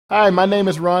Hi, my name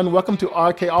is Ron. Welcome to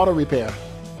RK Auto Repair.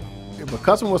 If a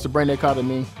customer was to bring their car to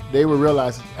me, they will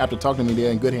realize after talking to me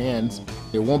they're in good hands.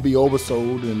 It won't be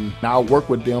oversold, and I'll work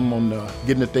with them on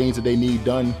getting the things that they need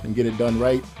done and get it done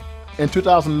right. In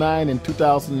 2009 and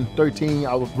 2013,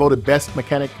 I was voted best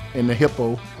mechanic in the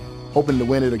Hippo, hoping to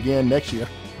win it again next year.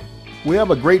 We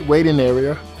have a great waiting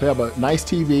area. We have a nice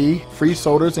TV, free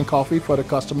sodas and coffee for the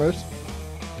customers.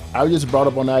 I was just brought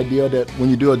up on the idea that when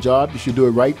you do a job, you should do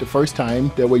it right the first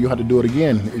time. That way you have to do it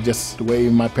again. It's just the way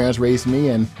my parents raised me,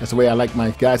 and that's the way I like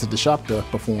my guys at the shop to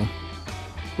perform.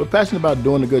 We're passionate about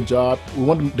doing a good job. We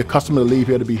want the customer to leave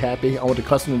here to be happy. I want the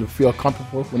customer to feel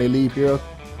comfortable when they leave here.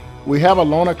 We have a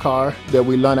loaner car that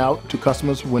we loan out to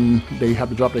customers when they have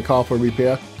to drop their car for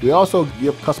repair. We also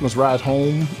give customers rides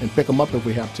home and pick them up if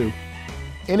we have to.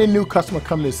 Any new customer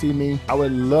coming to see me, I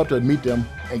would love to meet them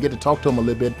and get to talk to them a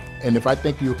little bit. And if I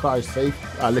think your car is safe,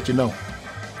 I'll let you know.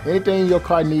 Anything your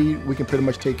car needs, we can pretty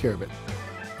much take care of it.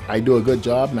 I do a good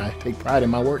job and I take pride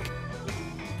in my work.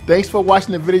 Thanks for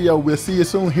watching the video. We'll see you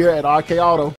soon here at RK Auto.